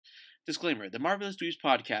Disclaimer: the Marvelous Dweebs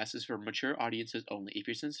podcast is for mature audiences only. If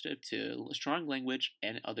you're sensitive to strong language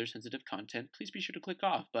and other sensitive content, please be sure to click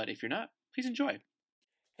off. But if you're not, please enjoy.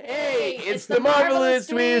 Hey, it's the Marvelous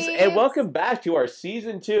Dweebs, and welcome back to our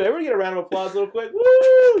season 2. Everybody get a round of applause real quick.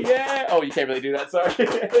 Woo! Yeah! Oh, you can't really do that, sorry.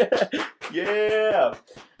 Yeah!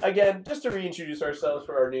 Again, just to reintroduce ourselves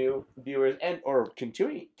for our new viewers or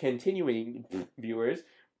continuing viewers,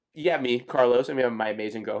 you got me, Carlos, and we have my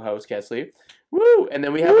amazing co-host, Kesley. Woo! And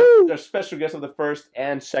then we have our special guest of the first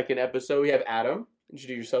and second episode. We have Adam.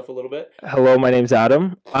 Introduce yourself a little bit. Hello, my name's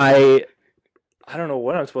Adam. I don't know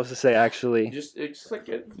what I'm supposed to say, actually. Just like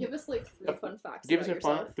it. Give us like 3 fun facts. Give us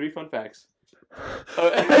yourself. 3 fun facts.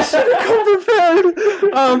 I should have come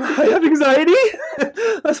prepared. I have anxiety.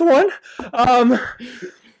 That's one.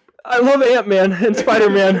 I love Ant-Man and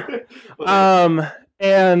Spider-Man.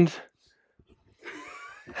 And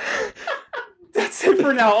that's it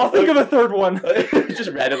for now. I'll think of a third one.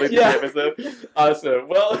 Just randomly pick an episode. Awesome.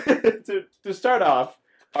 Well, to start off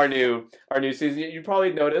our new season, you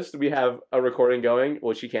probably noticed we have a recording going,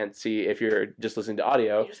 which you can't see if you're just listening to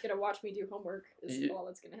audio. You're just gonna watch me do homework. Is all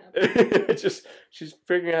that's gonna happen. She's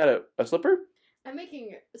figuring out a slipper.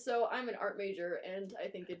 I'm an art major, and I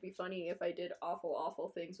think it'd be funny if I did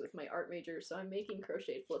awful things with my art major, so I'm making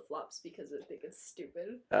crocheted flip-flops because I think it's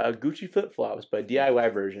stupid. Gucci flip-flops, but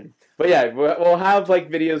DIY version. But yeah, we'll have like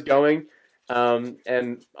videos going,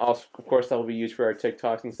 and also, of course, that will be used for our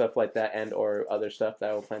TikToks and stuff like that, and or other stuff that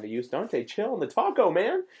I will plan to use. Dante, chill on the taco,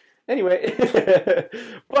 man! Anyway,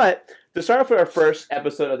 but to start off with our first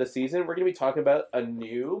episode of the season, we're going to be talking about a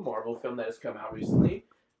new Marvel film that has come out recently,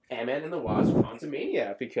 AntMan and the Wasp: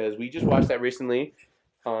 Quantaumania, because we just watched that recently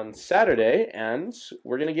on Saturday, and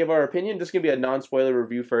we're going to give our opinion. This is going to be a non-spoiler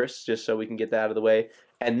review first, just so we can get that out of the way,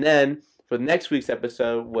 and then for next week's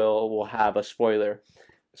episode, we'll have a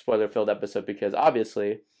spoiler-filled episode, because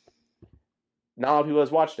obviously not a lot of people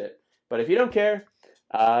has watched it. But if you don't care,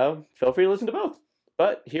 feel free to listen to both.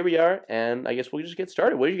 But here we are, and I guess we'll just get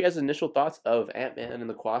started. What are you guys' initial thoughts of AntMan and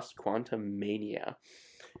the Wasp: Quantaumania?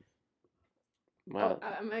 Wow.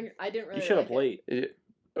 I didn't really. You showed up late. It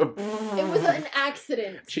was an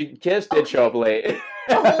accident. She just did show up late.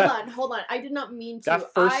 Hold on. I did not mean to.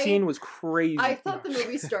 That first scene was crazy. I thought the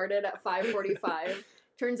movie started at 5:45.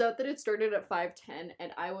 Turns out that it started at 5:10,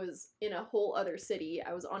 and I was in a whole other city.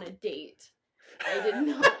 I was on a date. I did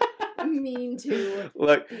not mean to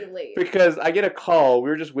be late. Because I get a call. We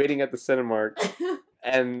were just waiting at the Cinemark.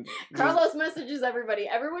 And Carlos messages everybody.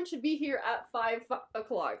 Everyone should be here at 5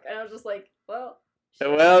 o'clock. And I was just like, well,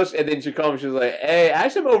 and then she called me. She was like, "Hey,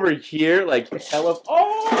 actually, I'm over here." Like, hella.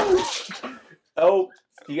 Oh,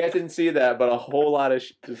 you guys didn't see that, but a whole lot of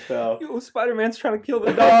shit just fell. Yo, Spider-Man's trying to kill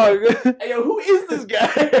the dog. Hey, yo, who is this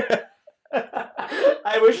guy?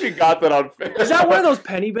 I wish we got that on film. Is that one of those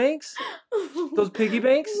penny banks? Those piggy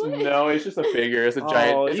banks? What? No, it's just a figure. It's a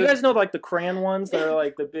giant. Oh, you guys know like the crayon ones that are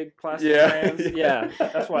like the big plastic crayons? Yeah,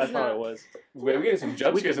 that's what I thought it was. Wait, we're getting some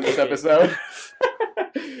jump scares in this episode.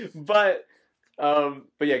 But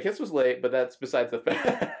yeah, Kiss was late, but that's besides the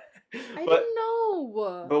fact. I didn't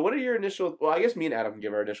know. But what are your initial? Well, I guess me and Adam can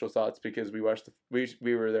give our initial thoughts because we watched.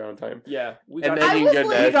 We were there on time. Yeah, we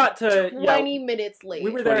got to 20 minutes late.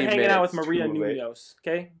 We were there hanging out with Maria Munoz.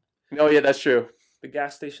 Okay. Oh yeah, that's true. The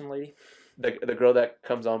gas station lady. The girl that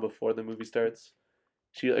comes on before the movie starts.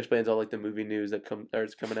 She explains all like the movie news that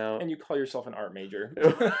is coming out. And you call yourself an art major.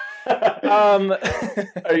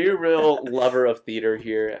 Are you a real lover of theater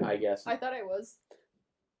here? I guess. I thought I was.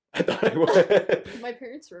 I thought I was. My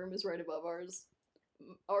parents' room is right above ours.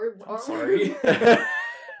 I'm sorry.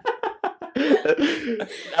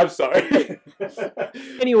 I'm sorry.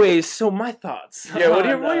 Anyways, so my thoughts. Yeah, what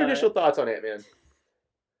are your initial thoughts on AntMan?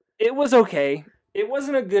 It was okay. It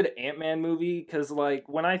wasn't a good Ant-Man movie, because, like,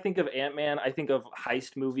 when I think of Ant-Man, I think of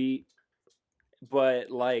heist movie,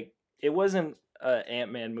 but, like, it wasn't an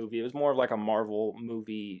Ant-Man movie. It was more of, like, a Marvel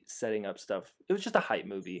movie setting up stuff. It was just a hype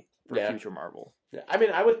movie for future Marvel. Yeah, I mean,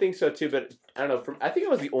 I would think so, too, but, I don't know, I think I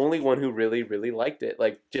was the only one who really, really liked it.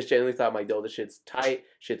 Like, just genuinely thought, like, oh, this shit's tight,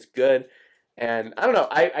 shit's good, and, I don't know,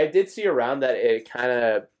 I did see around that it kind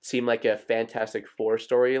of seemed like a Fantastic Four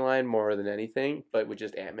storyline more than anything, but with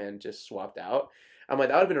just Ant-Man just swapped out. I'm like,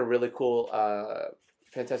 that would have been a really cool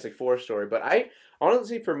Fantastic Four story. But I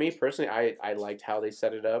honestly, for me personally, I liked how they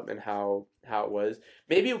set it up and how it was.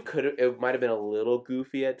 Maybe it might have been a little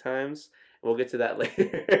goofy at times. We'll get to that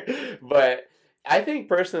later. But I think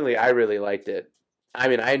personally, I really liked it. I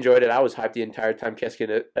mean, I enjoyed it. I was hyped the entire time. Kes can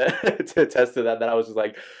to attest to that I was just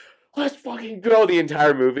like, let's fucking go the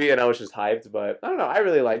entire movie, and I was just hyped. But I don't know, I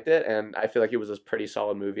really liked it, and I feel like it was a pretty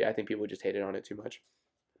solid movie. I think people just hated on it too much,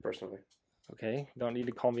 personally. Okay, don't need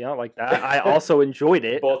to call me out like that. I also enjoyed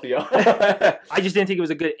it. Both of y'all. I just didn't think it was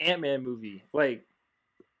a good Ant-Man movie. Like,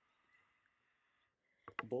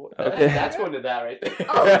 okay, that's going to that right there.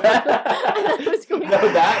 Oh, I was going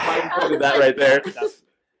that might go to that right there. I was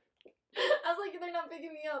like, they're not picking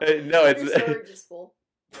me up. No, it's Your storage is full.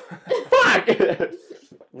 Fuck!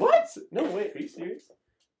 What? No, wait. Are you serious?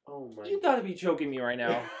 Oh my. you gotta be joking me right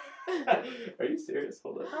now. Are you serious?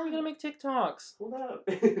 Hold up. How are we gonna make TikToks? Hold up.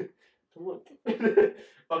 Look.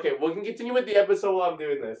 Okay, we can continue with the episode while I'm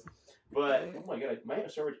doing this. But oh my god, my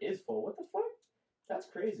storage is full. What the fuck? That's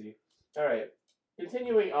crazy. All right,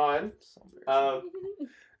 continuing on. I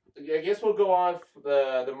guess we'll go on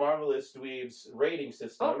the Marvelous Dweebs rating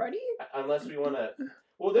system. Already? Unless we want to.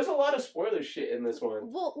 Well, there's a lot of spoiler shit in this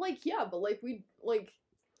one. Well, yeah, but we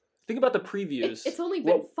Think about the previews. It's only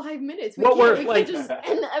been 5 minutes. We what were, can't like- just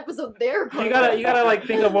end the episode there. You gotta like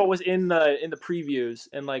think of what was in the previews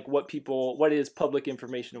and like what is public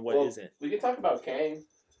information and what isn't. We can talk about Kang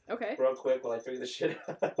Okay. real quick while I figure this shit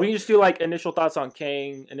out. We can just do like initial thoughts on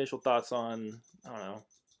Kang, initial thoughts on I don't know.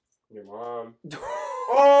 Your mom.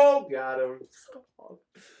 Oh, got him.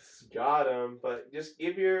 Got him. But just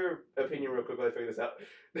give your opinion real quick while I figure this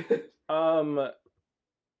out.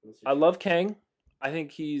 I love Kang. I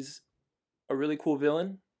think he's a really cool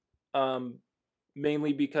villain.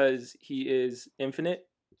 Mainly because he is infinite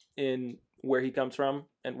in where he comes from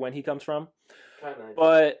and when he comes from.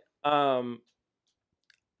 But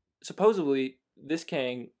supposedly this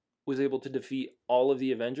Kang was able to defeat all of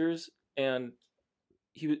the Avengers and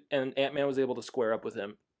Ant-Man was able to square up with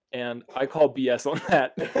him. And I call BS on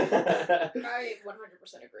that. I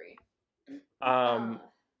 100% agree.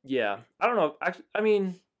 Yeah. I don't know. Actually, I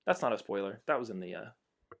mean, that's not a spoiler. That was in the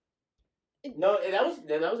No, that was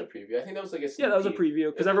a preview. I think that was like a yeah, that was a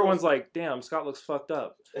preview because everyone's like, "Damn, Scott looks fucked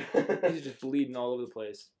up. preview. He's just bleeding all over the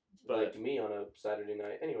place." But like me on a Saturday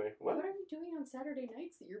night. Anyway, what? What are you doing on Saturday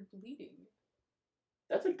nights that you're bleeding?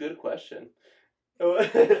 That's a good question.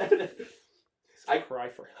 I cry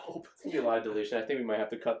for help. It's gonna be a lot of deletion. I think we might have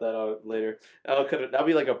to cut that out later. That'll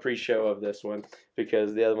be like a pre-show of this one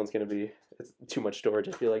because the other one's gonna be it's too much storage.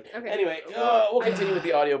 I feel like. Okay. Anyway, we'll continue with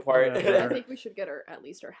the audio part. I think we should get at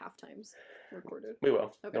least our half times recorded. We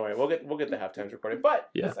will. Okay. Don't worry. We'll get the half times recorded. But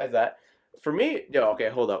Yeah. besides that, for me, okay,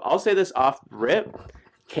 hold up. I'll say this off rip.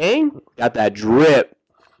 Kang got that drip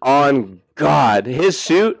on God. His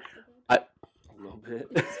suit. A little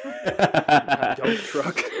bit. Dump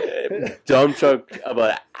truck. Dump truck of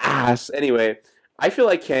an ass. Anyway, I feel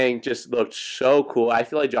like Kang just looked so cool. I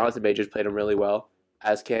feel like Jonathan Majors played him really well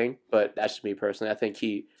as Kang, but that's just me personally. I think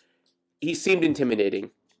he seemed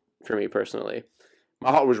intimidating for me personally.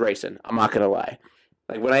 My heart was racing. I'm not gonna lie.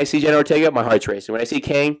 Like when I see Jenna Ortega, my heart's racing. When I see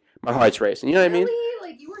Kang, my heart's racing. You know what I mean? Really?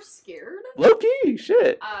 Like you were scared? Low-key,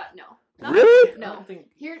 shit. No. Really? I No. don't think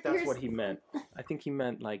Here's what he meant. I think he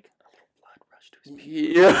meant like blood rush to his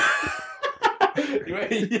penis. Yeah.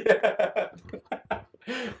 Yeah.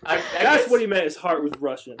 That's what he meant. His heart was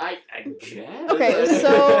rushing. I guess. Okay,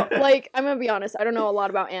 so like I'm gonna be honest, I don't know a lot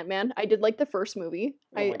about Ant-Man. I did like the first movie.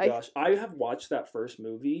 Oh my gosh, I have watched that first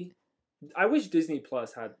movie. I wish Disney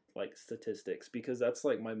Plus had like statistics because that's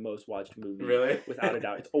like my most watched movie. Really? Without a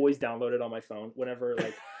doubt. It's always downloaded on my phone. Whenever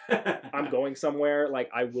like I'm going somewhere, like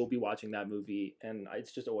I will be watching that movie and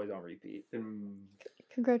it's just always on repeat.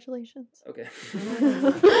 Congratulations. Okay.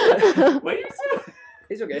 What did you say?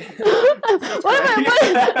 It's okay. What am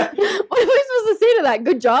I supposed to say to that?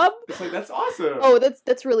 Good job. It's like that's awesome. Oh,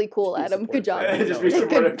 that's really cool, Just be Adam. Good job. supportive. Just be No,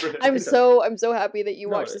 supportive. I'm so happy that you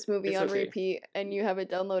No, watch this movie it's on okay. repeat and you have it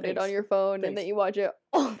downloaded Thanks. on your phone and Thanks. that you watch it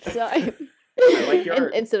all the time. I like your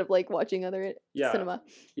art. Instead of like watching other Yeah. cinema.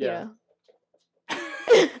 Yeah.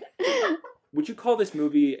 Yeah. Would you call this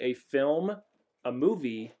movie a film, a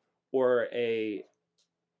movie, or a...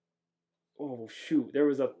 Oh, shoot. There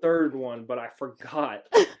was a third one, but I forgot.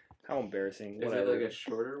 How embarrassing. Is Whatever. it like a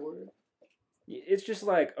shorter word? It's just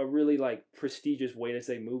like a really like prestigious way to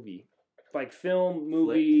say movie. Like film,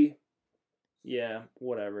 movie. Yeah,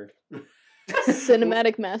 whatever.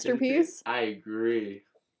 Cinematic masterpiece? I agree.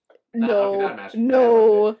 No. Okay, not a masterpiece.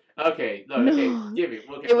 No. Okay, no, No. okay, give me.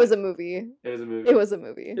 Okay, It was a movie. It was a movie. It was a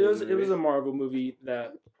movie. It was a Marvel movie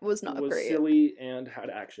that Was not was great. silly and had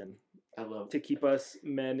action I love. to keep us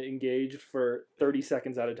men engaged for 30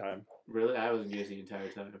 seconds at a time. Really, I was engaged the entire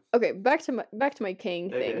time. Okay, back to my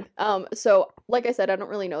Kang Okay. thing. So like I said, I don't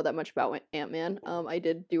really know that much about Ant-Man. I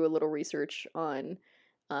did do a little research on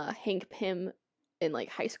Hank Pym in like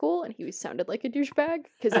high school, and he sounded like a douchebag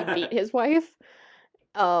because he beat his wife.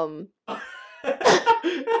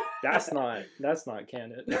 That's not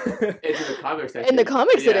canon. It's in the comics. In the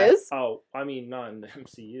comics, it is. Oh, I mean, not in the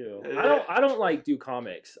MCU. I don't like do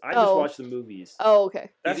comics. I just watch the movies. Oh, okay.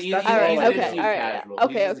 That's all right.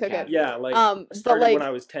 Okay. Yeah, like I started when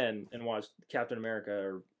I was 10 and watched Captain America,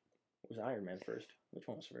 or was Iron Man first? Which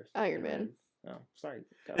one was first? Iron Man. Oh, sorry.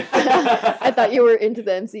 I thought you were into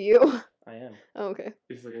the MCU. I am. Oh, okay.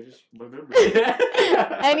 He's like, I just remember.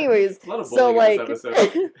 Anyways,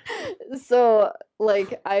 so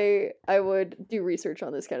I would do research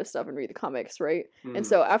on this kind of stuff and read the comics, right? Mm. And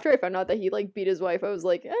so after I found out that he like beat his wife, I was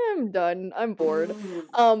like, I'm done. I'm bored.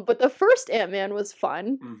 But the first Ant-Man was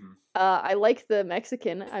fun. Mm-hmm. I like the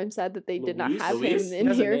Mexican. I'm sad that they did not have him in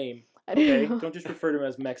has here. A name. Okay, don't just refer to him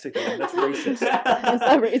as Mexican. That's racist. Is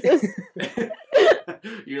that racist?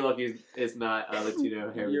 You're lucky it's not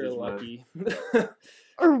Latino heritage. You're lucky.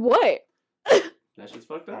 Or what? That shit's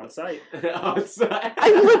fucked up. On site. I'm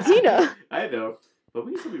Latina. I know. But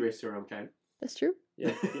we can still be racist to our own kind. That's true.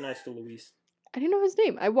 Yeah, be nice to Luis. I didn't know his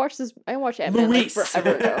name. I watched Ant-Man like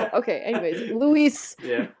forever ago. Okay, anyways. Luis.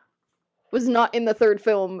 Yeah. Was not in the third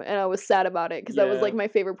film, and I was sad about it because that was like my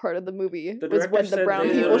favorite part of the movie was when the brown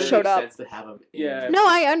people showed up. To have him No,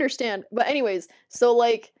 I understand, but anyways, so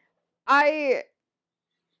like, I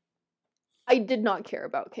did not care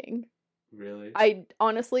about King. Really? I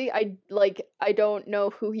honestly, I don't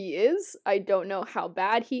know who he is. I don't know how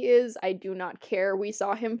bad he is. I do not care. We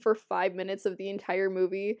saw him for 5 minutes of the entire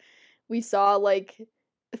movie. We saw like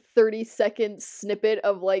a 30-second snippet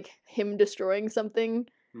of like him destroying something.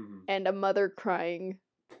 Mm-hmm. And a mother crying.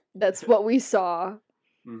 That's what we saw.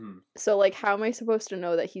 Mm-hmm. So, like, how am I supposed to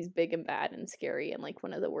know that he's big and bad and scary and, like,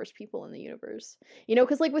 one of the worst people in the universe? You know,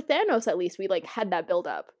 because, like, with Thanos, at least, we, like, had that build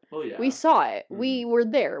up. Oh, yeah. We saw it. Mm-hmm. We were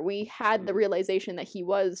there. We had the realization that he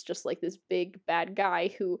was just, like, this big, bad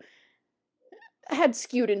guy who had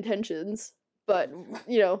skewed intentions. But,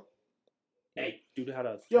 you know. Hey, dude had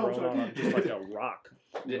a throne on just, like, a rock.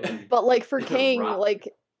 But, like, for Kang, like...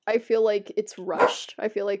 I feel like it's rushed. I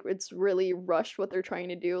feel like it's really rushed what they're trying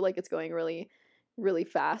to do. Like, it's going really, really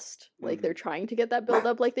fast. Like, they're trying to get that build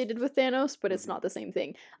up like they did with Thanos, but it's not the same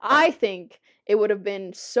thing. I think it would have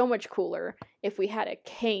been so much cooler if we had a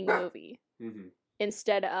Kang movie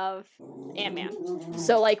instead of Ant-Man.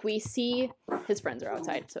 So, like, we see his friends are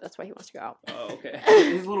outside, so that's why he wants to go out. Oh, okay.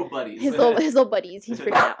 His little buddies. His little buddies. He's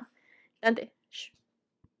freaking out. Dante, shh.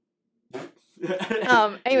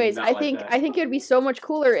 Anyways, I think it would be so much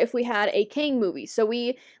cooler if we had a Kang movie. So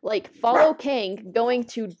we like follow Kang going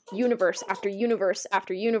to universe after universe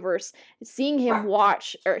after universe, seeing him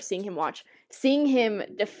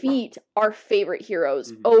defeat our favorite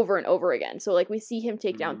heroes over and over again. So like we see him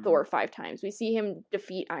take down Thor 5 times. We see him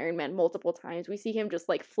defeat Iron Man multiple times. We see him just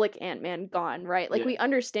like flick Ant-Man gone, right? Like we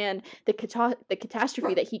understand the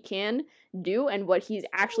catastrophe that he can do and what he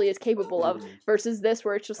actually is capable of versus this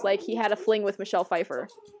where it's just like he had a fling with Michelle Pfeiffer.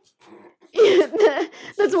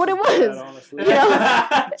 That's what it was. You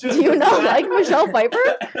know? Do you not like Michelle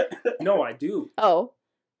Pfeiffer? No, I do. Oh.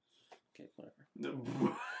 Okay, whatever.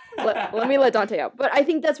 Let me let Dante out. But I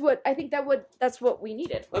think that's what we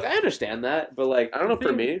needed. Look, I understand that, but like I don't know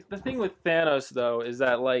for me. The thing with Thanos though is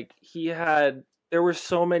that like there were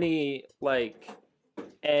so many like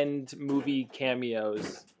end movie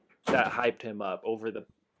cameos that hyped him up over the.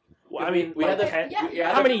 Well, I mean,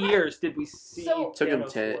 how many years did we see? So, took him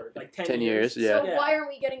 10 years. Yeah. So why aren't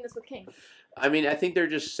we getting this with Kang? I mean, I think they're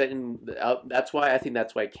just setting up. That's why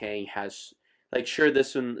Kang has. Like, sure,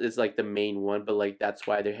 this one is, like, the main one, but, like, that's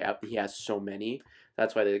why he has so many.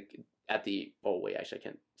 That's why oh, wait, actually, I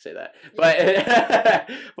can't say that. But,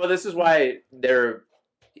 well, this is why it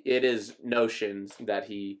is notions that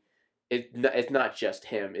it's not just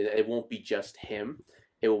him. It won't be just him.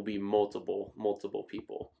 It will be multiple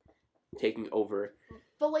people taking over.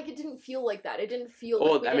 But, like, it didn't feel like that. It didn't feel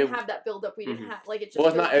like we didn't have that build-up. We didn't have, like, it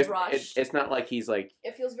just feels rushed. It's not like he's, like...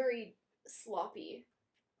 It feels very sloppy.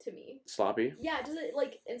 To me. Sloppy? Yeah, does it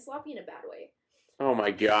and sloppy in a bad way. Oh my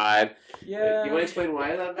god. Yeah. You want to explain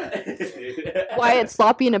why that? Why it's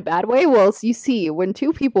sloppy in a bad way? Well, you see, when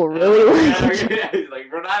two people really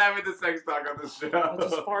like we're not having the sex talk on this show.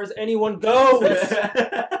 That's as far as anyone goes.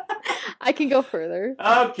 I can go further.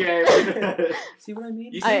 Okay. See what I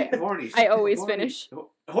mean? You see, horny. I always finish.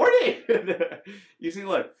 Horny. You see,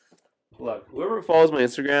 look, whoever follows my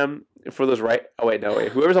Instagram for those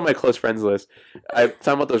whoever's on my close friends list, I'm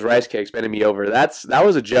talking about those rice cakes bending me over. That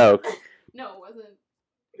was a joke. No, it wasn't.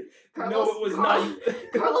 No, it was not.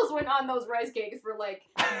 Carlos went on those rice cakes for like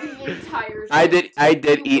the entire shift. I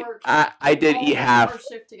did eat half. Our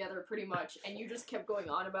shift together pretty much, and you just kept going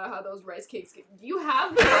on about how those rice cakes. Do you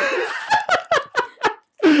have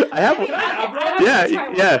those? I have.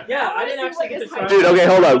 Yeah. Yeah, I didn't actually get to try. Dude, okay,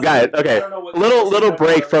 hold up, guys. Okay, I don't know what little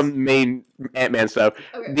break from main Ant-Man stuff.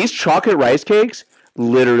 Okay. These chocolate rice cakes,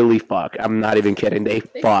 literally fuck. I'm not even kidding. They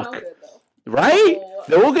They fuck. smell good, though. Right? Oh.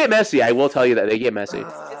 They will get messy. I will tell you that they get messy. It's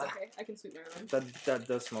okay. I can sweep my own. That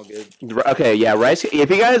does smell good. Okay, yeah, rice. If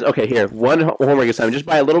you guys, okay, here, one homework assignment. Just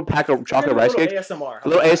buy a little pack of chocolate rice cakes. ASMR. A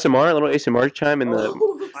little ASMR chime in the.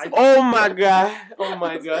 Oh my god! Oh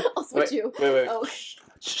my god! I'll switch you. Wait. Oh.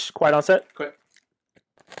 Shh, quiet on set. Quick.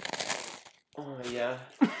 Oh yeah.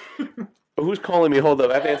 Who's calling me? Hold up,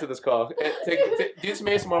 I have to answer this call. Do some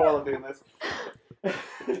ASMR while I'm doing this.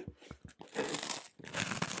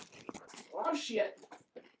 Oh shit.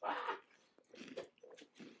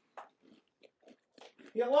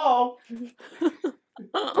 Hello.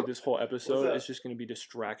 Dude, this whole episode is just gonna be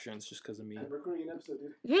distractions just because of me. I'm recording an episode,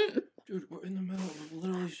 dude. Dude, we're in the middle. We're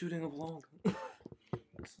literally shooting a vlog.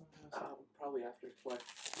 Probably after. What?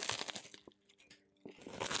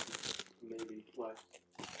 Maybe. What?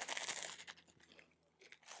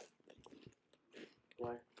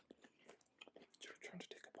 Why? You're trying to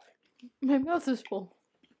take a bite. My mouth is full.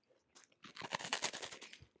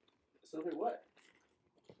 Celebrate what?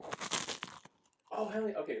 Oh, hell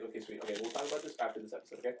yeah. Okay, sweet. Okay, we'll talk about this after this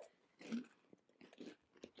episode, okay?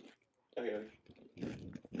 Okay.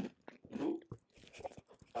 Who?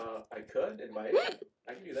 I could invite.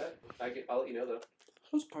 I can do that. I'll let you know, though.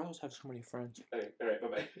 How does Carlos have so many friends? Okay, alright,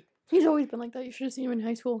 bye-bye. He's always been like that. You should have seen him in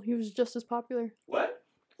high school. He was just as popular. What?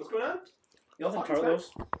 What's going on? Y'all Nothing, talking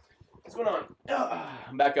Carlos. smack? What's going on?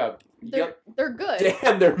 I'm back up. They're good.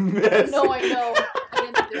 Damn, they're messy. No, I know. I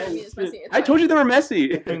didn't think they were gonna be as messy. I told you they were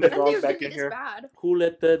messy. Bring the I didn't think it dog was back gonna in be here. this bad. Who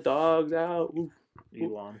let the dogs out? Ooh.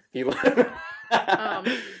 Elon.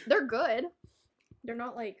 They're good. They're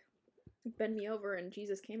not like bend me over and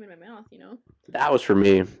Jesus came in my mouth, you know? That was for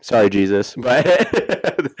me. Sorry, Jesus. But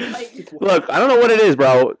Like, look, I don't know what it is,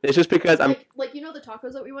 bro. It's just because I'm. like you know the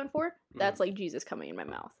tacos that we went for? That's like Jesus coming in my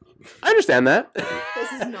mouth. I understand that.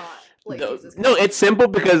 This is not like No, Jesus. no, it's simple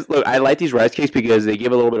because look, I like these rice cakes because they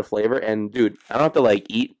give a little bit of flavor, and dude, I don't have to like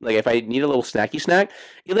eat. Like if I need a little snack, eat a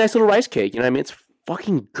nice little rice cake. You know what I mean? It's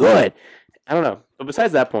fucking good. I don't know, but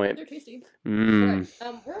besides that point, They're tasty. mmm.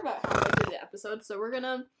 Okay, we're about halfway through the episode, so we're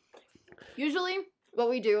gonna. Usually, what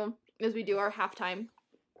we do is we do our halftime,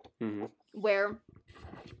 Mm-hmm. where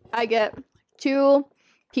I get two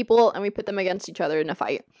people and we put them against each other in a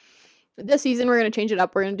fight. This season, we're gonna change it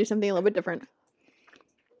up. We're gonna do something a little bit different.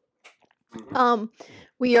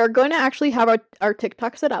 We are going to actually have our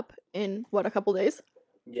TikTok set up in a couple days.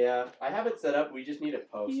 Yeah, I have it set up. We just need a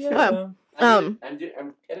post. Yeah. I'm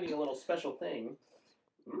editing a little special thing.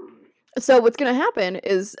 So what's gonna happen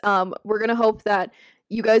is we're gonna hope that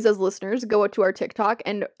you guys as listeners go to our TikTok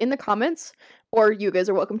and in the comments, or you guys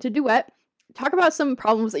are welcome to duet, talk about some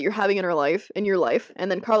problems that you're having in your life,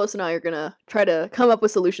 and then Carlos and I are gonna try to come up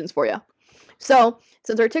with solutions for you. So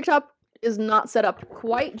since our TikTok is not set up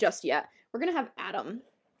quite just yet, we're gonna have Adam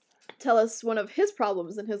tell us one of his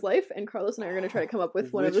problems in his life, and Carlos and I are gonna try to come up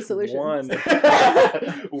with one of the solutions.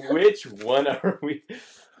 Which one are we?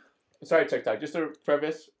 Sorry, TikTok. Just to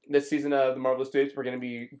preface, this season of the Marvelous Dweebs, we're going to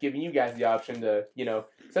be giving you guys the option to,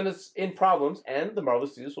 send us in problems, and the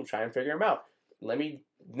Marvelous Dweebs will try and figure them out. Let me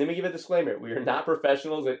give a disclaimer. We are not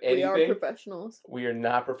professionals at anything. We are professionals. We are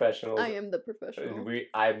not professionals. I am the professional.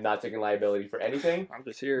 I'm not taking liability for anything. I'm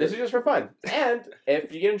just here. This is just for fun. And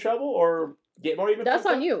if you get in trouble or get more even, that's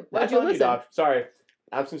on you. Why'd that's you on listen? you, Doc. Sorry,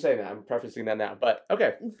 I'm just saying that. I'm prefacing that now. But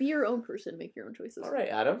okay. Be your own person. Make your own choices. All right,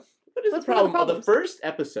 Adam. What is What's the one of the problem of the problems? first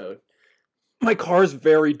episode? My car's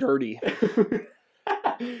very dirty.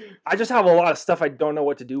 I just have a lot of stuff I don't know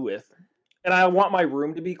what to do with. And I want my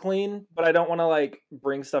room to be clean, but I don't want to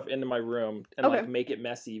bring stuff into my room and make it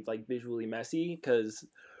messy, visually messy, because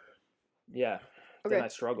then I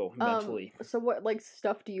struggle mentally. So what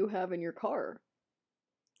stuff do you have in your car?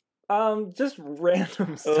 Just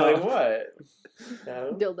random stuff. Like what?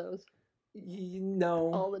 Dildos.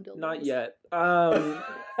 No, All the dildos. not yet.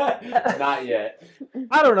 Not yet.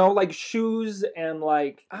 I don't know, shoes and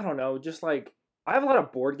I don't know, just I have a lot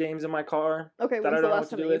of board games in my car. Okay, that I when's don't the know last what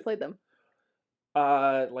to time do that you with. played them?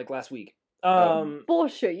 Last week.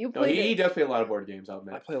 Bullshit, you No, played he it. does play a lot of board games, I'll I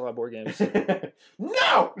admit. play a lot of board games.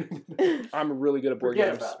 No! I'm really good at board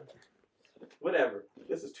Forget games. about it. Whatever.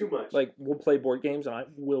 This is too much. We'll play board games and I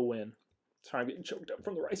will win. Sorry, I'm getting choked up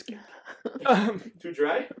from the rice cake. Too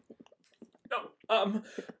dry? No.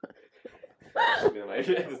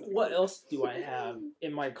 What else do I have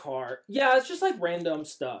in my car? Yeah, it's just random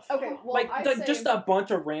stuff. Okay, well, just a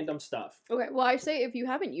bunch of random stuff. Okay, well, I say if you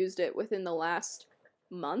haven't used it within the last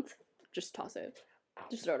month, just toss it.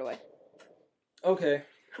 Just throw it away. Okay.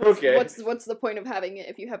 Okay. What's the point of having it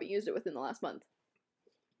if you haven't used it within the last month?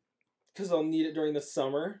 Because I'll need it during the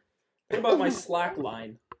summer. What about my slack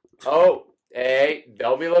line? Oh, hey,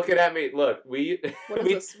 don't be looking at me. Look, What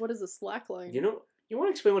is a slack line? You know, you want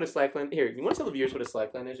to explain what a slack line? Here, you want to tell the viewers what a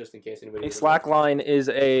slack line is, just in case anybody. A slack line is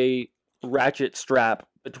a ratchet strap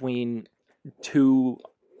between two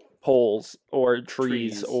poles or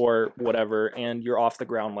trees or whatever, and you're off the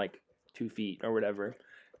ground like 2 feet or whatever,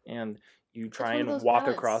 and you try and walk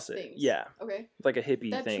across it. Things. Yeah. Okay. Like a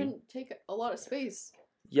hippie that thing. That shouldn't take a lot of space.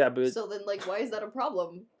 Yeah, but so then, like, why is that a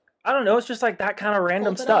problem? I don't know. It's just like that kind of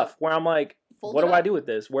random stuff where I'm like, what do I do with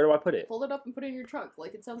this? Where do I put it? Fold it up and put it in your trunk.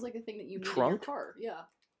 Like, it sounds like a thing that you need trunk? in your car. Yeah.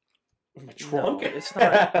 My trunk? No, it's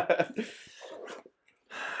not.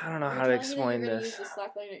 I don't know how to explain you're this. Use the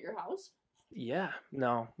slack line at your house? Yeah.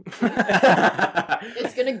 No.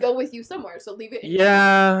 It's gonna go with you somewhere, so leave it.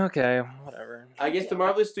 Yeah. Okay. Whatever. I guess the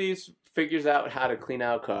Marvelous Dweebs figures out how to clean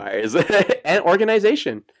out cars and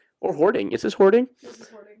organization or hoarding. Is this hoarding? This is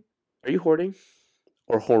hoarding. Are you hoarding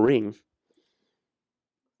or whoring?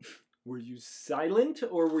 Were you silent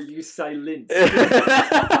or were you silenced?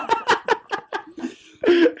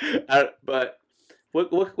 But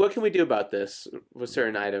what can we do about this with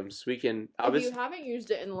certain items? We can. If you haven't used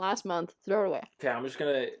it in the last month, throw it away. Okay, I'm just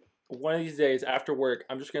gonna. One of these days after work,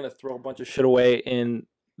 I'm just gonna throw a bunch of shit away in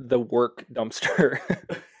the work dumpster.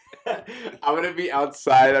 I'm gonna be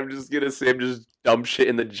outside. I'm just gonna say I'm just dump shit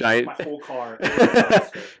in the giant. My whole car.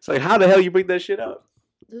 It's like, how the hell you bring that shit up?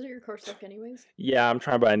 Those are your car stuck anyways? Yeah, I'm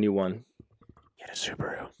trying to buy a new one. Get a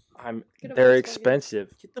Subaru. They're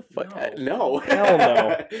expensive. Get the fuck out. No. Hell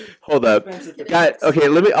no. Hold up. Guys, okay,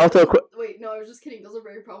 let me also... Wait, no, I was just kidding. Those are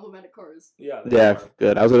very problematic cars. Yeah,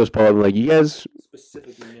 good. I was going to pull up like, you guys...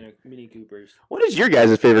 Specifically Mini Coopers. What is your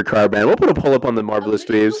guys' favorite car, man? We'll put a pull up on the Marvelous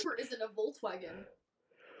Dweebs. Cooper isn't a Volkswagen.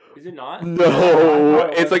 Is it not?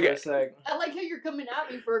 No. It's like... I like how you're coming at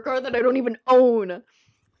me for a car that I don't even own.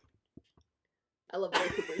 I love Mini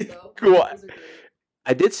Coopers, though. Cool.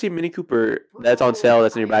 I did see Mini Cooper that's on sale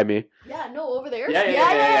that's nearby me. Yeah, no, over there?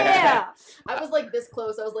 Yeah. I was like this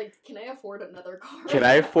close. I was like, can I afford another car? Can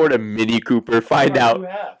I afford a Mini Cooper? Find out.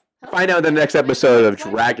 Find out in the next episode of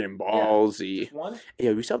Dragon Ball Z.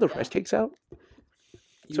 Yeah, we still have the rice cakes out?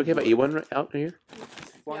 It's okay if I eat one out here?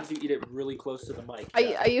 As long as you eat it really close to the mic.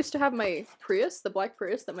 I used to have my Prius, the black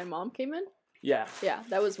Prius that my mom came in. Yeah. Yeah,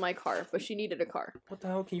 that was my car, but she needed a car. What the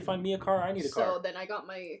hell? Can you find me a car? I need a car. So then I got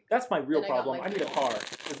my... That's my real problem. I need a car.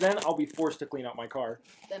 Because then I'll be forced to clean out my car.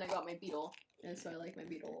 Then I got my Beetle, and so I like my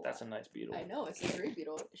Beetle a lot. That's a nice Beetle. I know, it's a great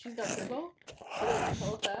Beetle. She's got turbo. She doesn't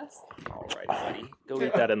hella fast. Alright, buddy. Go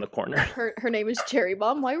get that in the corner. Her name is Cherry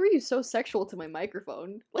Bomb. Why were you so sexual to my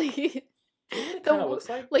microphone? Like... It kind of looks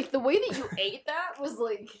like the way that you ate that was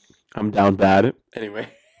like... I'm down bad. Anyway.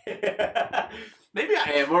 Maybe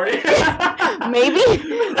I am already.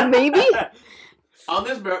 Maybe. On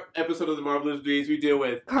this episode of the Marvelous Dweebs, we deal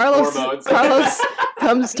with Carlos hormones.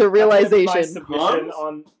 Comes to realization. My submission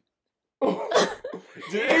on...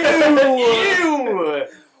 Ew!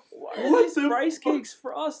 What's the rice cakes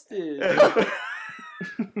frosted?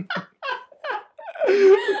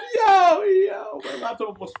 Yo, my laptop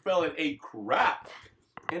almost fell and ate crap.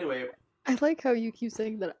 Anyway. I like how you keep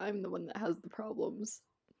saying that I'm the one that has the problems.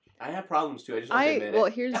 I have problems too. I just want to admit well,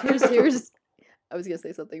 it. here's. I was gonna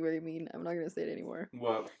say something very mean. I'm not gonna say it anymore.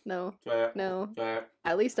 What? No. What? No. What?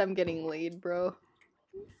 At least I'm getting laid, bro.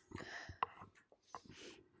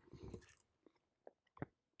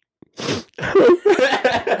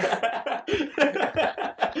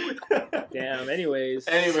 Damn. Anyways.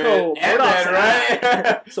 So AntMan,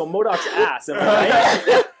 right? So MODOK's ass. Am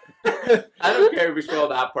I right? I don't care if we spoil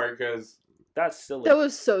that part because that's silly. That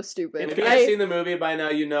was so stupid. If you guys seen the movie by now,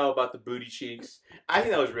 you know about the booty cheeks. I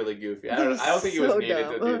think that was really goofy. I don't think it was needed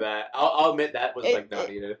to do that. I'll admit that was not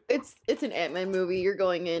needed. It's an Ant-Man movie. You're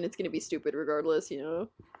going in. It's gonna be stupid regardless. You know.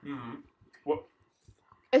 Mm-hmm. What?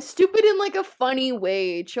 It's stupid in like a funny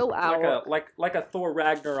way. Chill out. Like a Thor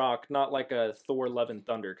Ragnarok, not like a Thor Love and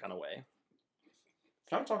Thunder kind of way.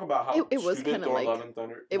 Can I talk about how it was kind of like Love and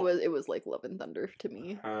Thunder? It was like Love and Thunder to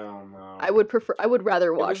me. I don't know. I would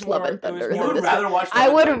rather watch Love and Thunder. I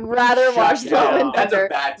would rather watch Love and Thunder.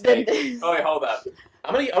 That's a bad take. Oh wait, hold up.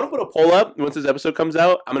 I'm gonna put a poll up once this episode comes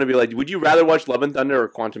out. I'm gonna be like, would you rather watch Love and Thunder or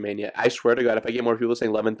Quantaumania? I swear to God, if I get more people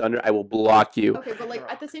saying Love and Thunder, I will block you. Okay, but like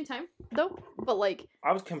at the same time, though, but like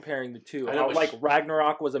I was comparing the two. I know, how, like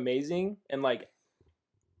Ragnarok was amazing and like.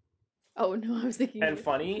 Oh no, I was thinking. And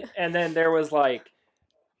funny, and then there was like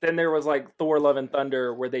Thor Love and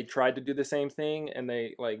Thunder where they tried to do the same thing and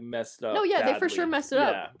they like messed up. No, yeah, badly. they for sure messed it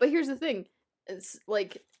up. But here's the thing, it's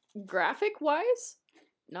like graphic wise.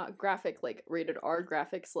 not graphic like rated R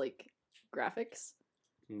graphics, like graphics.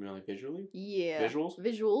 Really visually? Yeah. Visuals?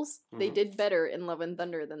 Visuals. They Mhm. did better in Love and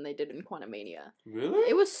Thunder than they did in Quantaumania. Really?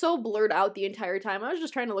 It was so blurred out the entire time. I was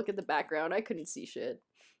just trying to look at the background. I couldn't see shit.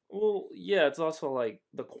 Well, yeah, it's also like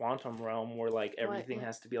the quantum realm where like What? everything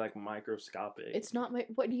has to be like microscopic. It's not my.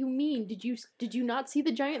 What do you mean? Did you not see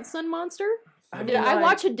the giant sun monster? I Did I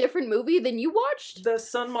watch a different movie than you watched? The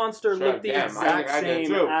sun monster Sure, looked the damn, exact I did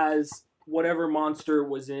same too. as whatever monster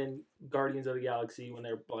was in Guardians of the Galaxy when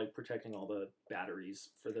they're like protecting all the batteries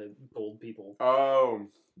for the gold people. Oh.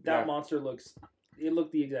 That yeah. monster looked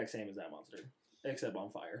the exact same as that monster, except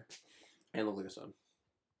on fire. And look like a sun.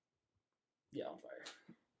 Yeah, on fire.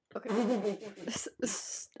 Okay.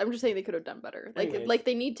 I'm just saying they could have done better. Anyways. Like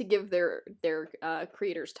they need to give their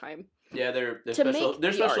creators time Yeah, they're to special. make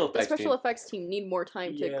Their the special art. The effects special team. effects team need more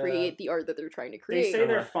time to Yeah. create the art that they're trying to They create. say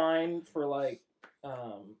they're fine for like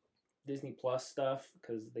Disney Plus stuff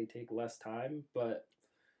because they take less time, but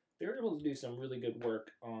they were able to do some really good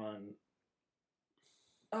work on.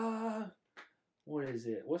 What is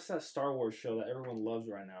it? What's that Star Wars show that everyone loves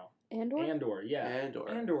right now? Andor, yeah.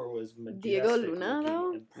 Andor was majestic Diego Luna, looking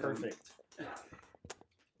though? and perfect.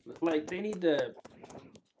 Like they need to.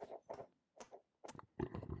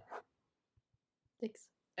 Thanks.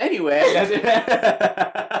 Anyway.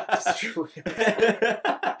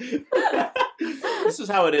 This is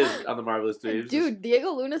how it is on the Marvelous Dweebs. Dude,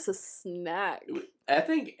 Diego Luna's a snack. I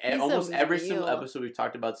think He's almost a every single meal. episode we've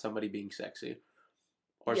talked about somebody being sexy.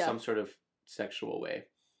 Or Yeah. some sort of sexual way.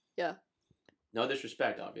 Yeah. No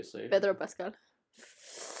disrespect, obviously. Pedro Pascal.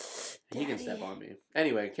 He can step on me.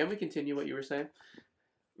 Anyway, can we continue what you were saying?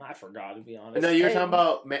 I forgot, to be honest. No, you were Hey. talking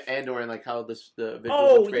about Andor and like how the visuals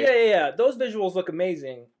Oh look great. yeah. Those visuals look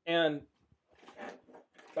amazing, and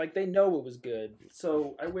like they know it was good.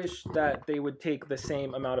 So I wish that they would take the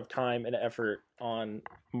same amount of time and effort on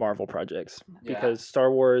Marvel projects Yeah. because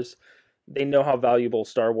Star Wars, they know how valuable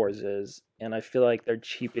Star Wars is, and I feel like they're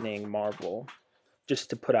cheapening Marvel just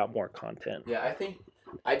to put out more content. Yeah,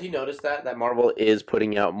 I do notice that Marvel is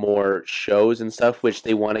putting out more shows and stuff, which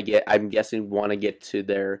they want to get. I'm guessing want to get to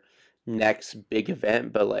their next big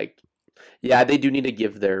event, but like, yeah, they do need to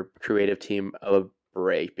give their creative team a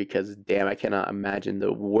break because damn, I cannot imagine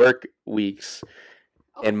the work weeks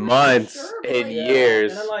and months and like,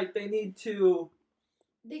 years. And then like they need to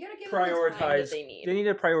they gotta give them the time that prioritize. they need. They need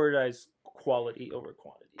to prioritize quality over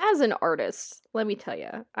quantity. As an artist, let me tell you,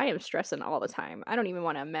 I am stressing all the time. I don't even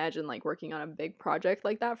want to imagine like working on a big project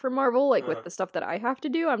like that for Marvel, like with the stuff that I have to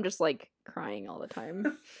do. I'm just like crying all the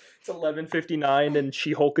time. It's 11:59 and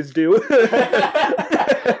She-Hulk is due.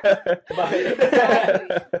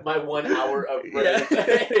 My 1 hour of rest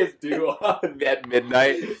is due at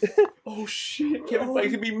midnight. Oh shit! Kevin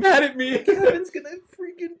Feige's gonna be mad at me. Kevin's gonna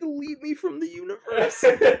freaking delete me from the universe.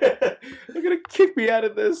 They're gonna kick me out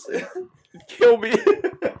of this. Kill me.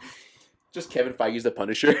 Just Kevin Feige's the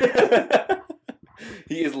Punisher.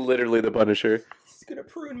 He is literally the Punisher. He's gonna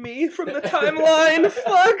prune me from the timeline.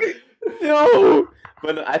 Fuck. No.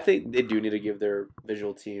 But I think they do need to give their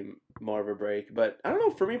visual team more of a break. But I don't know.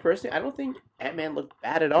 For me personally, I don't think AntMan looked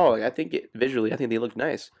bad at all. Like, I think visually, I think they look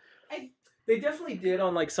nice. They definitely did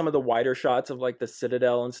on like some of the wider shots of like the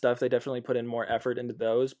Citadel and stuff. They definitely put in more effort into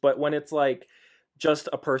those. But when it's like just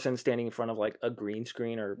a person standing in front of like a green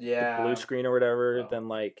screen or the blue screen or whatever, then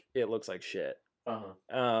like it looks like shit.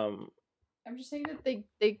 I'm just saying that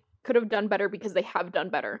they could have done better because they have done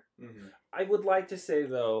better. Mm-hmm. I would like to say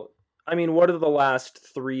though, I mean, what are the last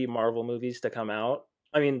 3 Marvel movies to come out?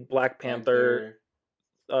 I mean, Black Panther,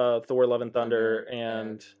 Thor: Love and Thunder,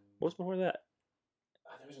 and what was before that?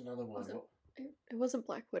 Oh, there was another one. It wasn't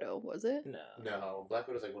Black Widow, was it? No, Black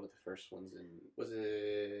Widow was like one of the first ones. Was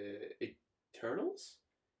it Eternals?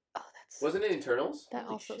 Oh, that's Wasn't it Eternals? that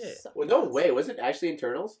Holy also shit. sucks. Well, no way. Was it actually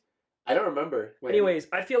Eternals? I don't remember. Wait. Anyways,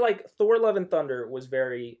 I feel like Thor: Love and Thunder was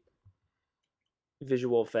very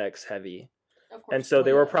visual effects heavy. Of course. And so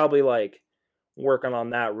they were probably like working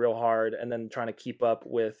on that real hard and then trying to keep up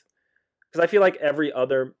with, because I feel like every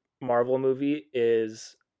other Marvel movie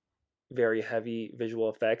is very heavy visual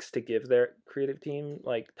effects to give their creative team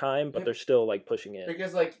like time, but they're still like pushing it.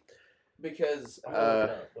 Because I'm gonna look it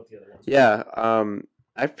up, what the other ones were.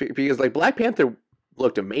 yeah, because like Black Panther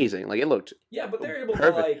looked amazing. Like it looked. Yeah, but they're able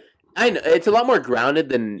Perfect. to like I know it's a lot more grounded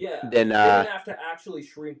than they didn't have to actually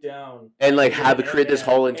shrink down and like have to create this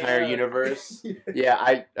Ant-Man whole entire and- universe. Yeah,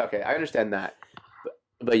 I understand that.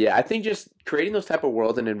 But yeah, I think just creating those type of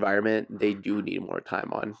worlds and environment, they do need more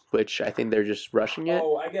time on, which I think they're just rushing it.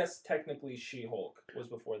 Oh, I guess technically She-Hulk was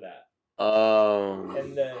before that. Oh.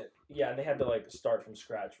 And then and they had to like start from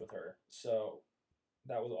scratch with her. So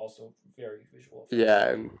that was also very visual. Yeah,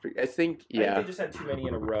 and I think I think they just had too many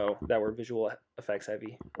in a row that were visual effects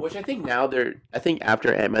heavy. Which I think now I think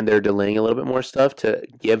after Ant-Man they're delaying a little bit more stuff to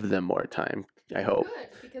give them more time. I hope. Good,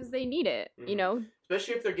 because they need it, you know?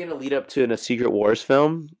 Especially if they're going to lead up to a Secret Wars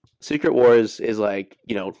film. Secret Wars is like,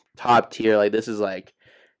 top tier. Like, this is like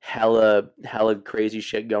hella crazy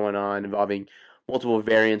shit going on involving multiple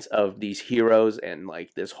variants of these heroes and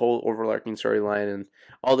like this whole overarching storyline and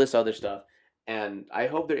all this other stuff. And I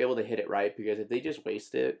hope they're able to hit it right, because if they just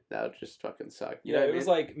waste it, that would just fucking suck. You know what I mean? Was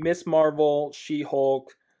like Miss Marvel,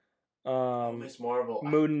 She-Hulk, Miss Marvel,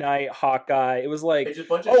 Moon Knight, Hawkeye. It was like it's just a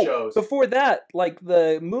bunch of shows. Before that, like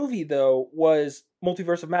the movie though was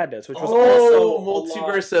Multiverse of Madness, which was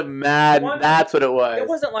Multiverse of Madness. That's what it was. It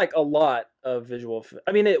wasn't like a lot of visual.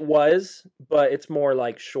 I mean, it was, but it's more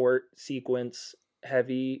like short sequence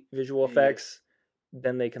heavy visual effects.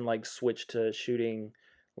 Then they can like switch to shooting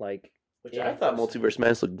like. Which I thought Multiverse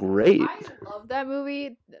Madness looked great. I love that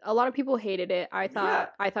movie. A lot of people hated it. I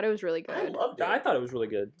thought it was really good. I loved it. I thought it was really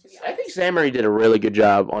good. I think Sam Raimi did a really good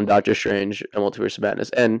job on Doctor Strange and Multiverse of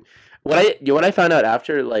Madness. And what I found out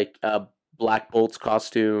after, like, Black Bolt's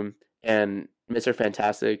costume and Mr.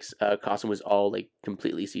 Fantastic's costume was all like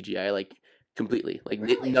completely CGI, like completely, like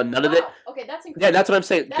really? none of it. Okay, that's incredible. Yeah, that's what I'm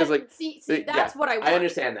saying. Because like, see, that's what I want. I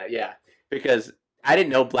understand that. Yeah, because I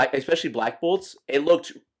didn't know especially Black Bolt's. It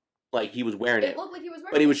looked like he was wearing it. It looked like he was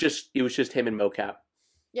wearing but it. It was just him in mocap.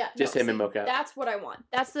 Yeah, just him in mocap. That's what I want.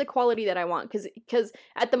 That's the quality that I want. Because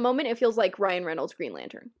at the moment it feels like Ryan Reynolds' Green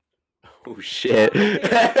Lantern. Oh shit.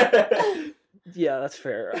 Yeah, that's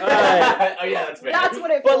fair. Oh yeah, that's fair. That's what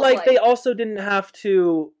it feels but like they also didn't have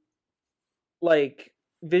to like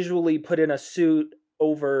visually put in a suit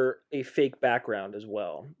over a fake background as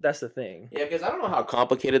well. That's the thing. Yeah, because I don't know how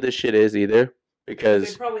complicated this shit is either.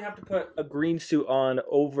 Because they probably have to put a green suit on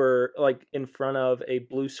over, like, in front of a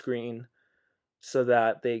blue screen so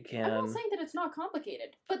that they can... I'm not saying that it's not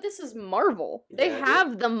complicated, but this is Marvel. They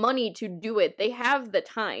have the money to do it. They have the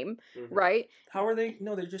time, right? How are they?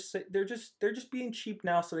 No, they're just being cheap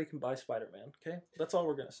now so they can buy Spider-Man, okay? That's all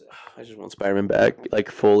we're going to say. I just want Spider-Man back, like,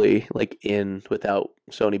 fully, like, in, without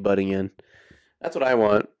Sony butting in. That's what I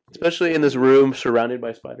want. Especially in this room surrounded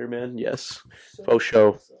by Spider-Man. Yes. Faux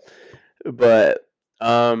show. But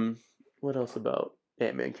what else about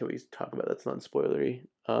Ant-Man can we talk about that's non-spoilery?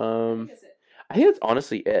 I think that's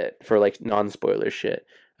honestly it for like non-spoiler shit.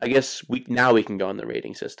 I guess we can go on the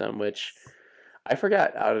rating system, which I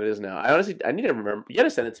forgot how it is now. I need to remember. You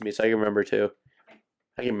gotta send it to me so I can remember too.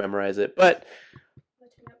 I can memorize it. But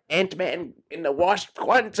Ant-Man in the Wasp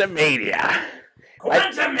Quantaumania.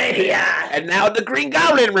 Quantaumania! And now the Green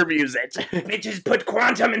Goblin reviews it. Bitches put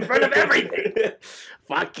quantum in front of everything.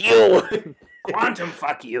 Fuck you. Quantum,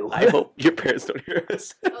 fuck you. I hope your parents don't hear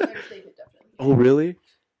us. Oh, they could definitely. Oh, really?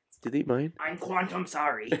 Did they mind? I'm quantum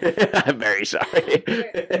sorry. I'm very sorry.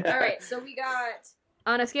 Okay. All right, so we got,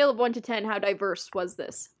 on a scale of 1 to 10, how diverse was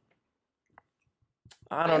this?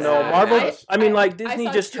 I don't know. Marvel. I mean, like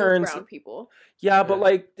Disney just turns brown people. Yeah, but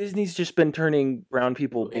like Disney's just been turning brown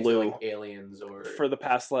people blue, like aliens, or for the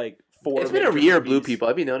past like 4. It's been a year of blue people.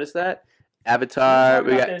 Have you noticed that? Avatar.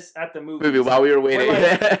 We got this at the movie while we were waiting.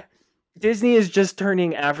 Like, Disney is just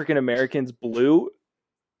turning African Americans blue,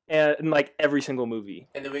 and in like every single movie.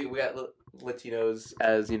 And then we got Latinos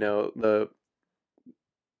as the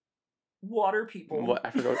water people. What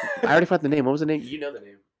I forgot. I already forgot the name. What was the name? You know the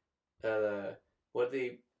name. What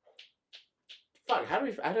they? Fuck! How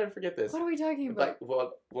did I forget this? What are we talking about?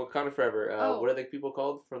 Wakanda Forever. What are the people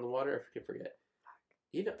called from the water? I forget.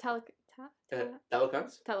 You know.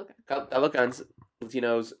 Talocans? Talocans,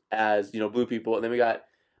 Latinos as, blue people. And then we got,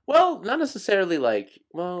 not necessarily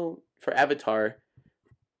for Avatar,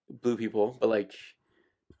 blue people, but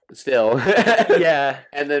still. Yeah.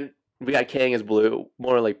 And then we got Kang as blue,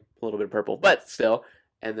 more like a little bit purple, but still.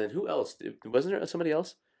 And then who else? Wasn't there somebody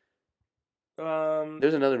else?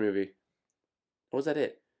 There's another movie. What was that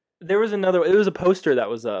it? There was another, it was a poster that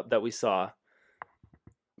was up that we saw.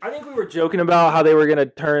 I think we were joking about how they were gonna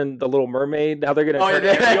turn the Little Mermaid. How they're gonna turn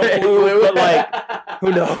Ariel blue, but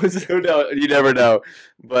who knows? Who knows? You never know.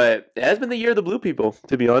 But it has been the year of the blue people.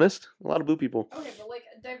 To be honest, a lot of blue people. Okay, but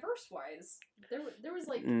diverse wise, there was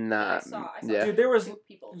nah. I saw yeah. Dude, there was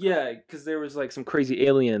people. Yeah, because there was some crazy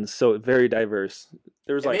aliens, so very diverse.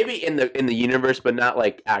 There was maybe in the universe, but not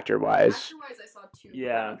actor wise. Actor wise, I saw 2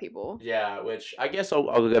 brown people. Yeah, which I guess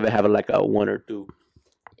I'll have a 1 or 2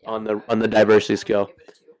 on the diversity scale.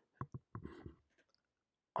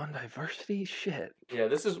 On diversity, shit. Yeah,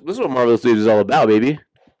 this is what Marvelous Dweebs is all about, baby.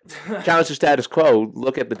 challenge the status quo.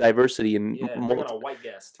 Look at the diversity and bring on a white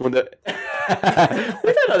guest. We've had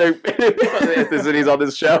other ethnicities on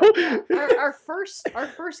this show. Our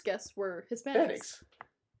first guests were Hispanics.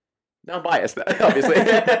 Not biased, obviously.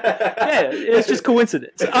 Yeah, it's just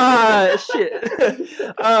coincidence. Shit.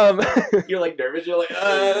 You're like nervous. You're like,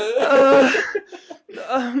 I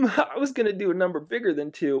was gonna do a number bigger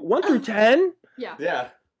than 2. 1 through 10. Yeah.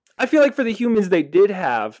 I feel like for the humans they did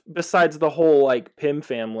have, besides the whole like Pym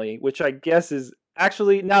family, which I guess is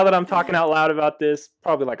actually, now that I'm talking out loud about this,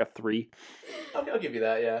 probably like a 3. I'll give you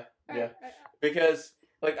that. Yeah. Right. Because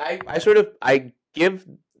like I give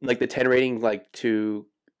like the 10 rating like to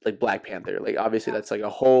like Black Panther. Like obviously that's like a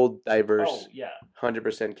whole diverse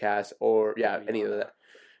 100% cast or Rihanna. any of that.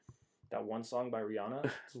 That one song by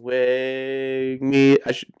Rihanna. Wake me.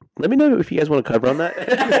 Let me know if you guys want to cover on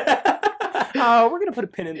that. We're gonna put a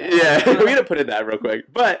pin in that. Yeah, we're gonna put in that real quick.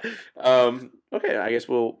 But okay, I guess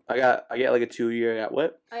I get like a 2 year. I got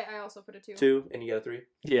what? I also put a 2. 2, and you got a 3.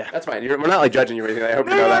 Yeah, That's fine. We're not like judging you or anything. I hope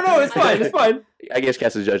you know that. No, it's fine. It's fine. I guess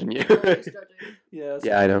Cass is judging you. Yeah,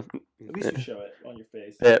 Yeah, I know. At least you show it on your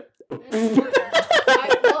face. Yeah.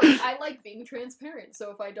 I like being transparent,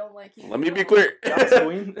 so if I don't like you, Let me be clear.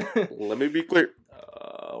 Let me be queer.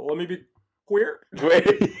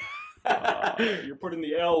 Wait. You're putting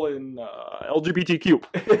the L in LGBTQ.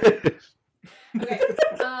 Okay.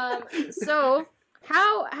 So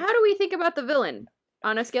how do we think about the villain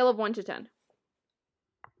on a scale of 1 to 10?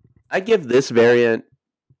 I give this variant.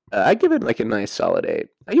 I give it like a nice solid 8.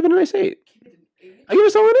 I give it a nice 8. I give it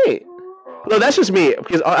a solid 8. No, that's just me.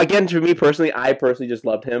 Because again, to me personally, I personally just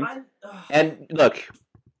loved him. And look,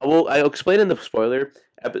 I'll explain in the spoiler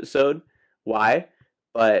episode why.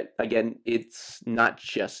 But again, it's not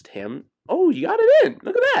just him. Oh, you got it in.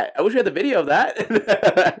 Look at that. I wish we had the video of that.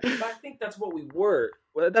 I think that's what we were.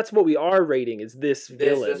 Well, that's what we are rating. Is this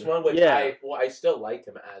villain? This one, which I still liked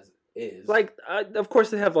him as is. Like, of course,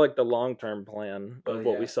 they have like the long-term plan of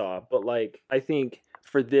what we saw, but like, I think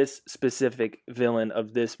for this specific villain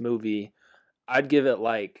of this movie, I'd give it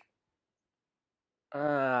like,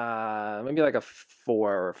 maybe like a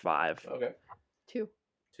 4 or 5. Okay. 2.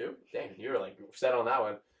 2? Dang, you were like set on that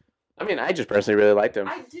one. I mean, I just personally really liked him.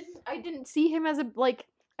 I didn't see him as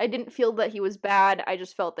I didn't feel that he was bad. I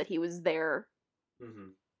just felt that he was there.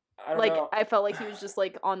 Mm-hmm. I felt like he was just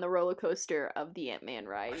like on the roller coaster of the Ant-Man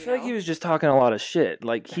ride. I feel like he was just talking a lot of shit.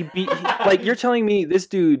 Like like you're telling me this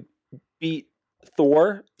dude beat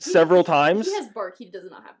Thor several times. He has bark. He does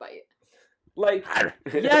not have bite. Like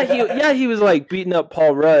he was like beating up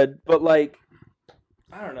Paul Rudd, but like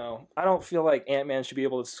I don't know. I don't feel like Ant-Man should be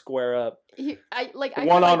able to square up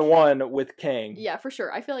one-on-one with Kang. Yeah, for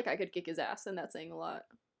sure. I feel like I could kick his ass, and that's saying a lot.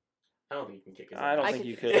 I don't think you can kick his ass. I don't think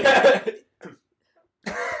you could.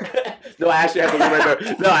 No, I actually have something in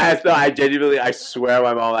my throat. I genuinely, I swear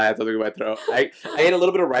my mom, I had something in my throat. I ate a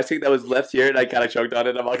little bit of rice cake that was left here, and I kind of choked on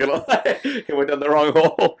it. I'm not gonna lie. It went down the wrong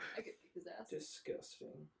hole. I could kick his ass.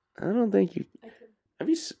 Disgusting. I don't think you... Have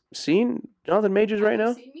you seen Jonathan Majors right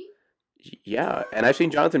now? Seen me? Yeah, and I've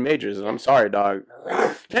seen Jonathan Majors, and I'm sorry, dog.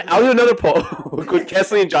 I'll do another poll. Could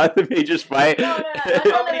Kesley and Jonathan Majors fight? No,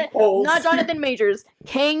 not Jonathan Majors.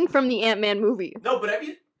 Kang from the Ant-Man movie. No, but I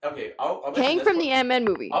mean... Okay, I'll Kang from the Ant-Man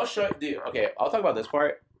movie. I'll show you... Okay, I'll talk about this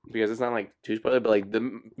part, because it's not, like, too spoiler, but, like,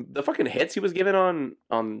 the fucking hits he was given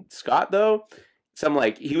on Scott, though, some,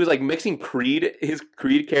 like, he was, like, mixing his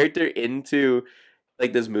Creed character into...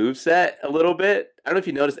 like this move set a little bit. I don't know if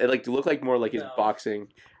you noticed. It like looked like more like his boxing.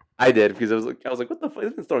 I did because I was like, what the fuck?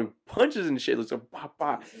 He's been throwing punches and shit. It looks like pop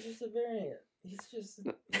pop. He's just a variant. He's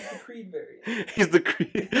the Creed variant. He's the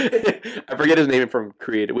Creed. I forget his name from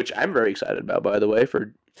Creed, which I'm very excited about, by the way.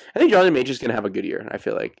 I think Jonathan Majors is gonna have a good year. I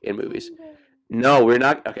feel like in movies. No, we're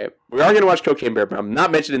not. Okay, we are gonna watch Cocaine Bear, but I'm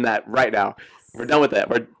not mentioning that right now. We're done with that.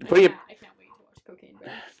 We're putting it. I can't wait to watch Cocaine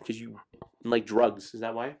Bear. Because you like drugs. Is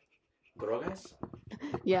that why? Drogas?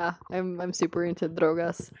 Yeah, I'm super into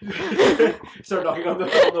drogas. Start knocking on the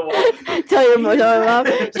wall. Tell your mom.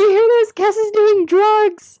 Did you hear this? Cass is doing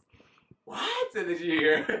drugs. What? Did you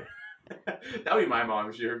hear? That would be my mom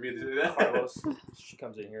if she heard me do that. Carlos, she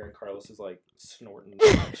comes in here and Carlos is like snorting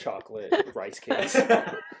chocolate rice cakes.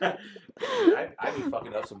 I'd be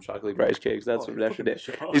fucking up some chocolate rice cakes. That's some extra day.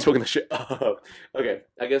 He's fucking the shit up. Okay,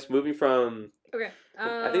 I guess moving from. Okay.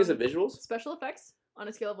 I think it's the visuals. Special effects on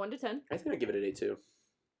a scale of 1 to 10. I think I'd give it an 8 too.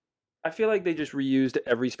 I feel like they just reused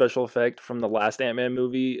every special effect from the last Ant-Man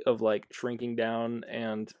movie of like shrinking down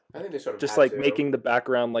and I think they sort of just like making the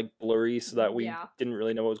background like blurry so that we didn't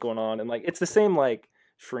really know what was going on, and like it's the same like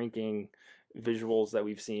shrinking visuals that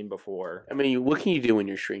we've seen before. I mean, what can you do when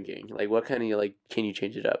you're shrinking? Like, what kind of can you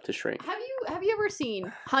change it up to shrink? Have you ever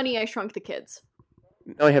seen Honey, I Shrunk the Kids?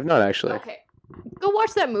 No, I have not actually. Okay. Go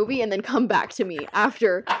watch that movie and then come back to me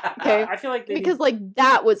after, okay? I feel like because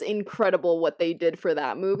that was incredible what they did for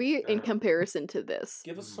that movie in comparison to this.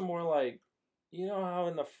 Give us some more you know how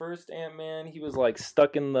in the first Ant-Man he was like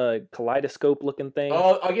stuck in the kaleidoscope looking thing?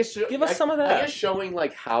 Oh, I guess give us some of that. I guess showing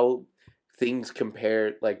like how things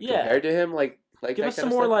compare compared to him, like give us some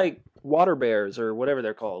more like water bears or whatever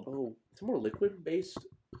they're called. Oh, some more liquid based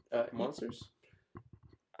monsters.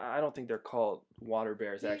 I don't think they're called water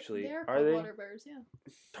bears. Actually, They're are called they? Water bears,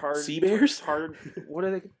 yeah. Sea bears? What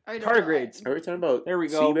are they? Tardigrades. Are we talking about There we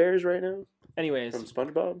go. sea bears right now? Anyways, From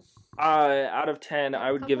SpongeBob? out of 10,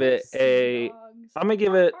 I would give it I'm gonna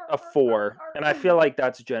give it a 4, and I feel like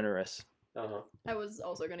that's generous. I was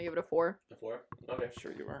also gonna give it a 4. A 4? Okay,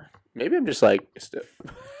 Sure you are. maybe I'm just like stiff.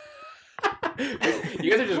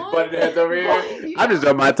 You guys are just butting heads over here. I'm just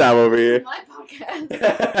on my time over This here. is my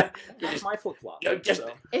podcast. That's my flip flop. Is Is it?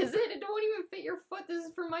 It won't even fit your foot. This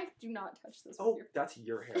is for my. Do not touch this. Oh, with your that's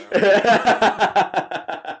your hair.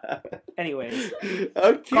 Okay. Anyways,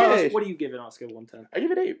 Carlos, what do you give it on a scale of 1 to 10? I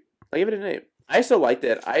give it 8. I give it an 8. I still liked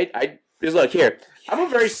it. I just look here. I'm a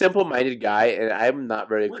very simple-minded guy, and I'm not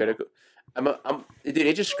very critical. Dude,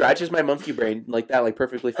 it just scratches my monkey brain like that, like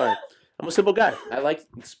perfectly fine. I'm a simple guy. I like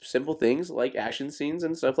simple things, like action scenes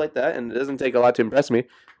and stuff like that, and it doesn't take a lot to impress me.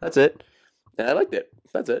 That's it. And I liked it.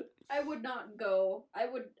 That's it. I would not go. I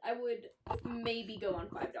would maybe go on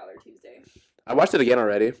 $5 Tuesday. I watched it again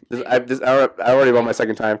already. I already won my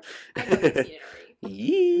second time. I know you've seen it already.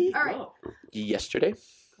 Yee. All right. Yesterday.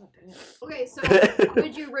 Oh, damn. Okay, so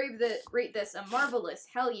would you rate this a marvelous,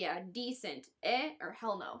 hell yeah, decent, or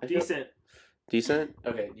hell no? Decent. Decent?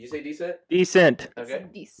 Okay. Do you say decent? Decent. Okay.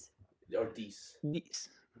 Dece. Or dece. Dece.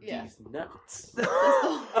 Yeah. Dece nuts.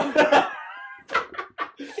 Got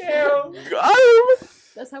him.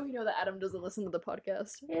 That's how we know that Adam doesn't listen to the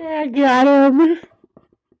podcast. Yeah, I got him.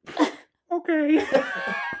 Okay.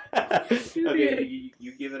 Okay,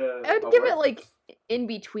 you give it a... I would give it like in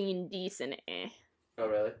between decent and Oh,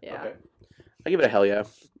 really? Yeah. Okay. I give it a hell yeah. Of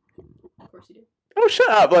course you do. Oh, shut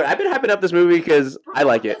up. Look, I've been hyping up this movie because I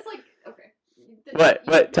like it. That's like, okay.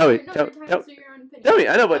 What? Tell me. Tell Tell me.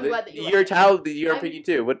 I know, but I'm glad that you your like it. your opinion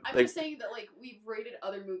too. What? I'm Like, just saying that like we've rated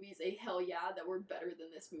other movies a hell yeah that were better than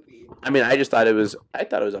this movie. I mean, I just thought it was. I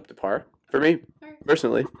thought it was up to par for me Alright.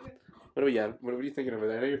 personally. Okay. What are we at? What are you thinking over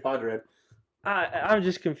there? I know you're pondering. I'm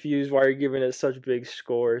just confused why you're giving it such big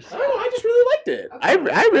scores. I don't know. I just really liked it.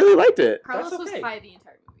 Okay. I really liked it. Carlos That's was okay. high the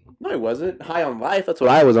entire movie. No, I wasn't. High on life. That's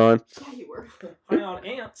what I was on. Yeah, you were. High on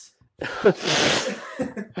ants.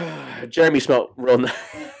 Jeremy smelled real nice.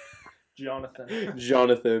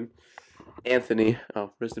 Jonathan. Anthony.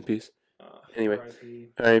 Oh, rest in peace. Anyway. R.I.P.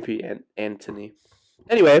 R.I.P. and Anthony.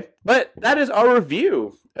 Anyway, but that is our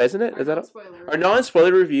review, isn't it? Is that our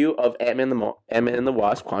non-spoiler review of Ant-Man and the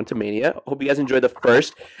Wasp: Quantaumania? Hope you guys enjoyed the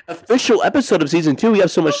first official episode of season 2. We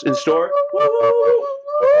have so much in store.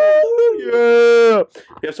 Yeah.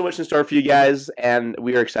 We have so much in store for you guys, and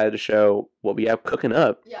we are excited to show what we have cooking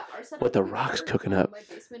up. Yeah, our setup What the is Rock's weird. cooking up. My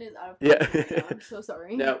basement is out of Yeah. control right now. I'm so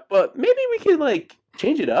sorry. No, but maybe we can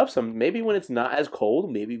change it up some. Maybe when it's not as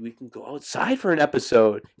cold, maybe we can go outside for an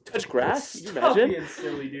episode. Touch grass. Can you Stop imagine? being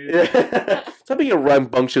silly, dude. Yeah. Stop being a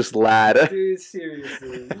rambunctious lad. Dude,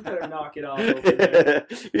 seriously. You better knock it off over there.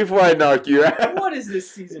 Before I knock you out. What is this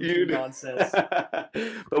season 2 nonsense?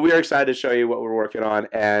 But we are excited to show you what we're working on.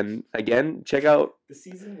 And again, check out. The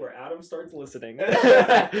season where Adam starts listening.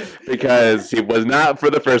 Because he was not for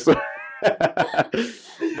the first one.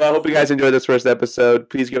 Well, I hope you guys enjoyed this first episode.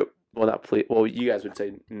 Please go. Well, not please. Well, you guys would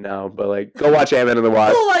say no, but go watch Ant-Man and the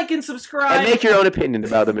Wasp. Go like and subscribe. And make your own opinion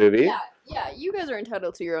about the movie. Yeah, you guys are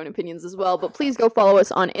entitled to your own opinions as well, but please go follow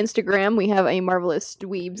us on Instagram. We have a Marvelous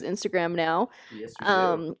Dweebs Instagram now. Yes, we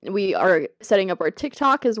do. We are setting up our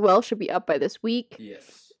TikTok as well. Should be up by this week.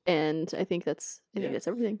 Yes. And I think that's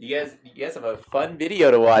everything. You guys have a fun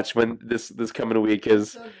video to watch when this coming week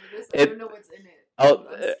because I don't know what's in it.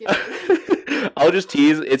 I'll just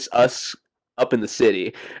tease. It's us up in the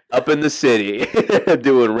city,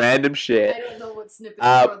 doing random shit. I don't know what snippets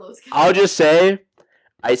Carlos got. I'll just say,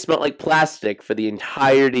 I smelled like plastic for the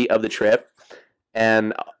entirety of the trip,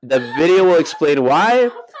 and the video will explain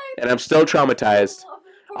why. And I'm still traumatized.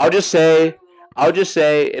 I'll just say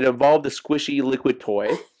it involved a squishy liquid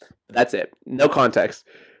toy. That's it. No context.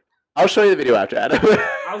 I'll show you the video after that.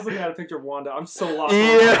 I was looking at a picture of Wanda. I'm so lost.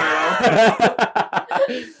 Yeah.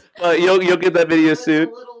 Well, you'll get that video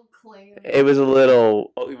soon. It was a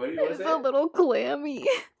little. Oh, what do you want to say? It's a little clammy.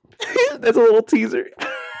 That's a little teaser.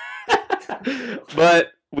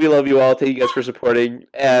 But we love you all. Thank you guys for supporting,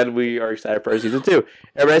 and we are excited for our season 2.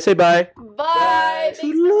 Everybody say bye. Bye.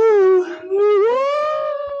 Toodaloo.